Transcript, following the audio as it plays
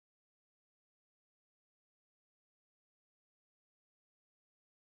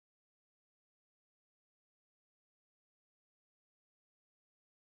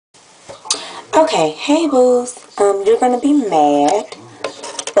Okay, hey boos. You're gonna be mad,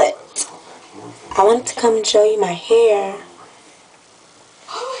 but I wanted to come and show you my hair.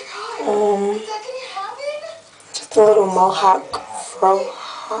 Just a little mohawk, Fro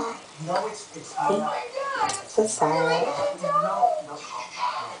Hawk. The side.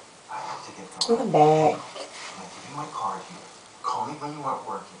 In the back.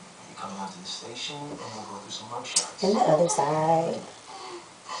 And the other side.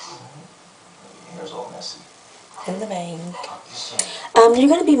 In the bank. You're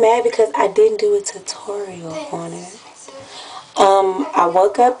gonna be mad because I didn't do a tutorial on it. I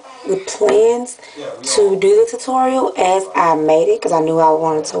woke up with plans to do the tutorial as I made it because I knew I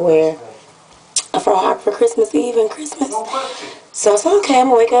wanted to wear a Fro Hawk for Christmas Eve and Christmas. So I said, okay, I'm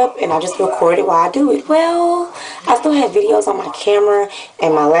gonna wake up and I just record it while I do it. Well, I still have videos on my camera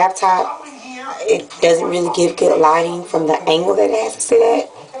and my laptop. It doesn't really give good lighting from the angle that it has to sit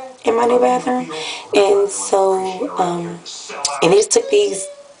at in my new bathroom. And so, and it just took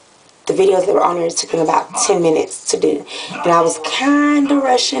the videos that were on there, it took them about 10 minutes to do. And I was kind of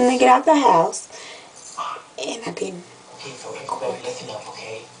rushing to get out the house. And I didn't.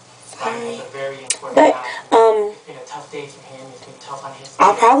 Sorry. But,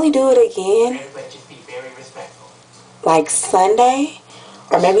 I'll probably do it again. Like Sunday.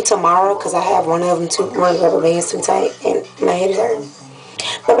 Or maybe tomorrow, because I have one of the rubber bands too tight. And my head is hurting.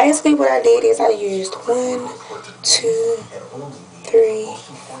 But basically what I did is I used 1, 2, 3,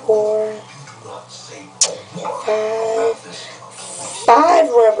 4, 5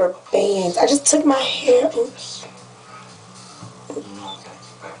 rubber bands. I just took my hair. Oops.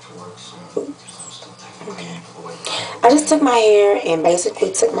 Okay. I just took my hair and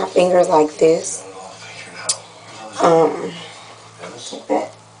basically took my fingers like this. Like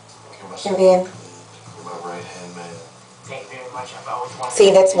that. And then,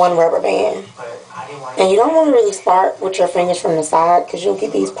 see, that's one rubber band. And you don't want to really start with your fingers from the side because you'll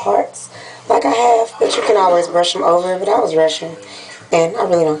get these parts like I have, but you can always brush them over. But I was rushing and I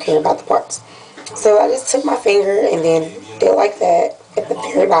really don't care about the parts. So I just took my finger and then did like that at the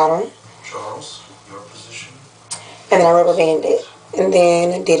very bottom. And then I rubber banded it. And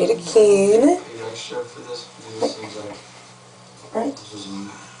then I did it again. Right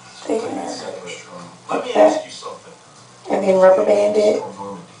there. Like that. And then rubber band it.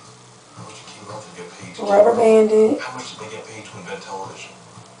 Rubber band it.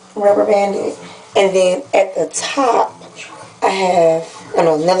 Rubber band it. And then at the top, I have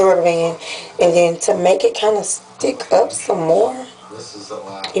another rubber band. And then to make it kind of stick up some more,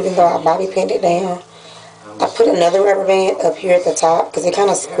 even though I bobby pinned it down, I put another rubber band up here at the top because it kind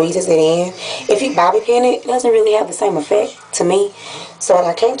of squeezes it in. If you bobby pin it, it doesn't really have the same effect to me. So when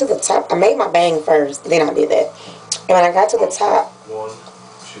I came to the top, I made my bang first, then I did that. And when I got to the top,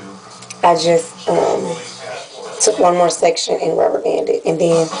 I just took one more section and rubber banded. And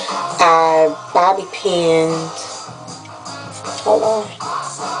then I bobby pinned, hold on,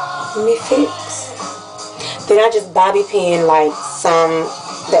 let me fix. Then I just bobby pinned like some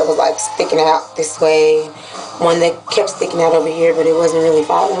that was like sticking out this way. One that kept sticking out over here, but it wasn't really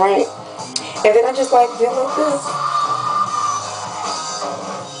falling right. And then I just like did like this.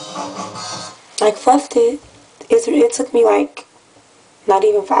 Like fluffed it. It took me like not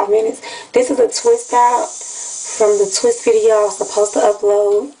even 5 minutes. This is a twist out from the twist video I was supposed to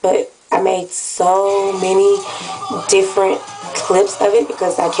upload, but I made so many different clips of it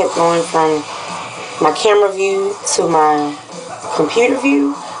because I kept going from my camera view to my computer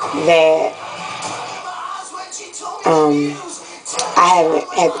view that I haven't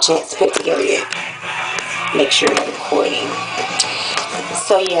had the chance to put together yet. Make sure it's recording.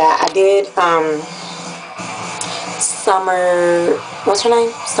 So yeah, I did Summer, what's her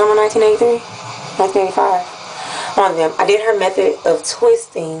name? Summer 1983? 1985. One of them. I did her method of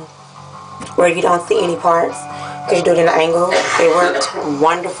twisting where you don't see any parts because you do it in an angle. It worked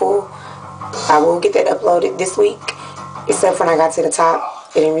wonderful. I will get that uploaded this week, except when I got to the top.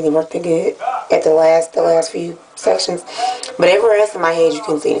 It didn't really work that good at the last few sections. But everywhere else in my head, you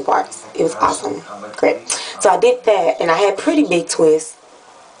couldn't see any parts. It was awesome. Great. So I did that, and I had pretty big twists.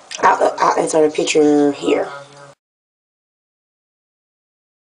 I'll insert a picture here.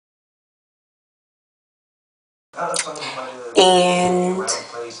 And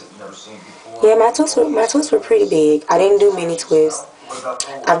yeah, my twists were pretty big. I didn't do mini twists.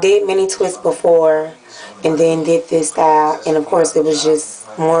 I did mini twists before and then did this style, and of course it was just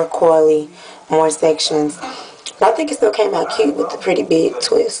more coily, more sections. But I think it still came out cute with the pretty big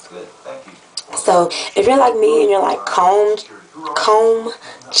twist. So if you're like me and you're like comb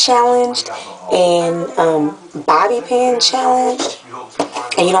challenged and bobby pin challenged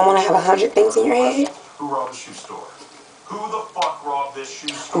and you don't want to have 100 things in your head. Who robbed the shoe store? Who the fuck robbed this shoe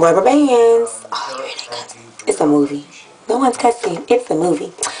store? Rubber bands. Oh, you're really cussing. It's a movie. No one's cussing. It's a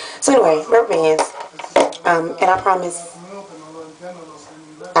movie. So anyway, rubber bands. And I promise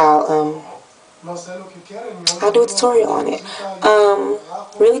I'll do a tutorial on it.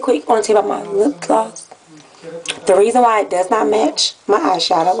 Really quick, I want to tell you about my lip gloss. The reason why it does not match my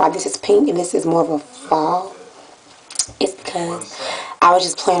eyeshadow, why this is pink and this is more of a fall, is because I was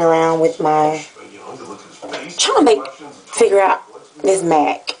just playing around with my, trying to figure out this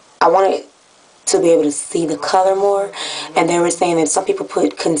MAC. I wanted to be able to see the color more, and they were saying that some people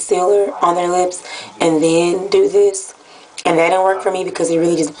put concealer on their lips and then do this, and that didn't work for me because it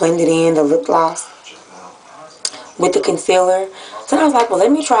really just blended in the lip gloss with the concealer. So I was like, well,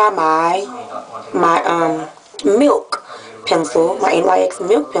 let me try my milk pencil, my NYX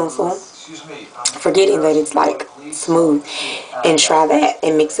milk pencil, forgetting that it's like smooth, and try that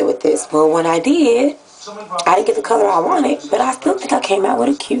and mix it with this. Well, when I did, I didn't get the color I wanted, but I still think I came out with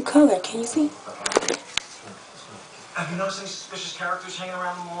a cute color. Can you see? Have you noticed any suspicious characters hanging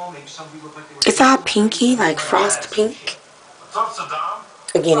around the mall? Maybe somebody looked like they were... It's all pinky, like frost pink. What's up, Saddam?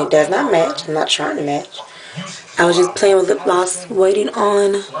 Again, it does not match. I'm not trying to match. I was just playing with lip gloss, waiting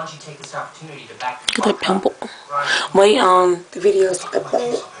on... Look at that pimple. Waiting on the videos to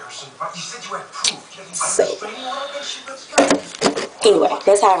upload. So, anyway,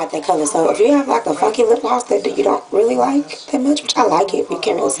 that's how I got that color. So, if you have like a funky lip gloss that you don't really like that much, which I like it, but you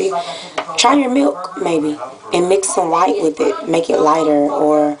can't really see, try your milk, maybe, and mix some white with it, make it lighter,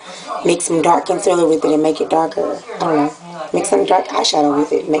 or mix some dark concealer with it and make it darker. I don't know. Mix some dark eyeshadow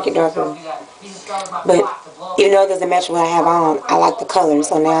with it, make it darker. But even though it doesn't match what I have on, I like the color.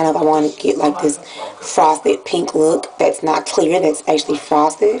 So now if I want to get like this frosted pink look that's not clear, that's actually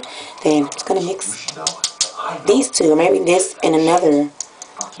frosted, then I'm just going to mix these two, or maybe this and another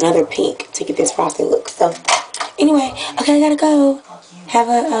pink to get this frosted look. So anyway, okay, I gotta go. Have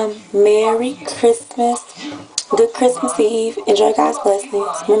a Merry Christmas, good Christmas Eve. Enjoy God's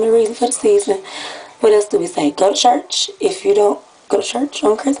blessings. Remember the reason for the season. What else do we say? Go to church. If you don't go to church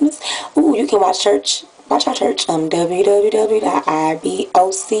on Christmas, ooh, you can watch our church,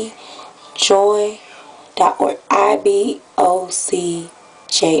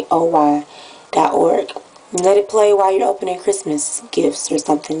 www.ibocjoy.org, ibocjoy.org. Let it play while you're opening Christmas gifts or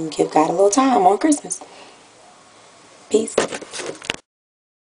something. Give God a little time on Christmas. Peace.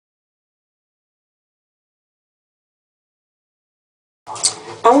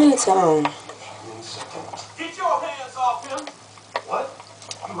 I wanted to Get your hands off him. What?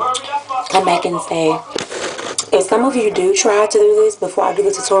 You heard me? That's my... come back and say, if some of you do try to do this before I do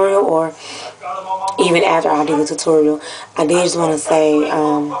the tutorial, or even after I do the tutorial, I did just want to say,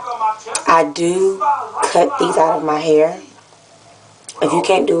 I do cut these out of my hair. If you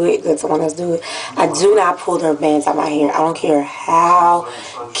can't do it, let someone else do it. I do not pull the bands out of my hair. I don't care how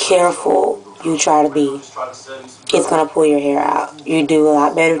careful you try to be. It's going to pull your hair out. You do a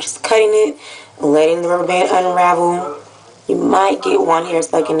lot better just cutting it, letting the rubber band unravel. You might get one hair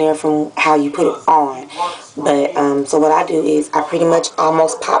stuck in there from how you put it on. But, so what I do is I pretty much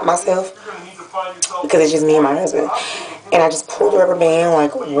almost pop myself, because it's just me and my husband. And I just pull the rubber band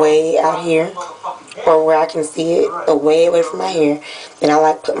like way out here, or where I can see it, way away from my hair. Then I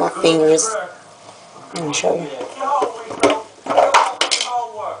like put my fingers, let me show you.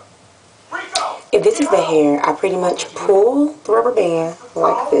 If this is the hair, I pretty much pull the rubber band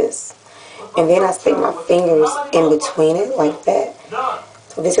like this. And then I stick my fingers in between it like that.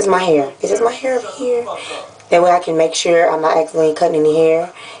 So this is my hair. This is my hair over here. That way I can make sure I'm not accidentally cutting any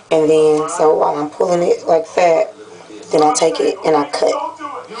hair. And then, so while I'm pulling it like that, then I take it and I cut.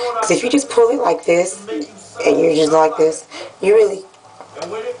 Because if you just pull it like this, and you're just like this, you really,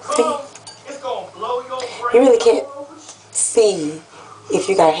 see? You really can't see if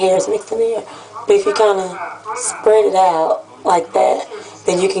you got hairs mixed in there. But if you kind of spread it out like that,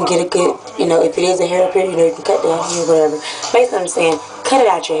 then you can get a good, you know, if it is a hair up here, you know, you can cut down here, whatever. Basically, I'm saying, cut it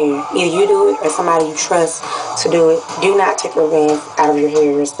out your hair. Either you do it or somebody you trust to do it. Do not take rubber bands out of your hair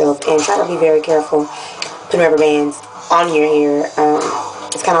yourself. And try to be very careful putting rubber bands on your hair.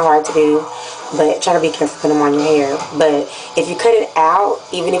 It's kind of hard to do, but try to be careful putting them on your hair. But if you cut it out,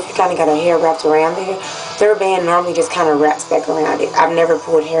 even if you kind of got a hair wrapped around there, the rubber band normally just kind of wraps back around it. I've never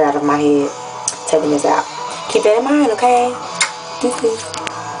pulled hair out of my head taking this out. Keep that in mind, okay? Deuces.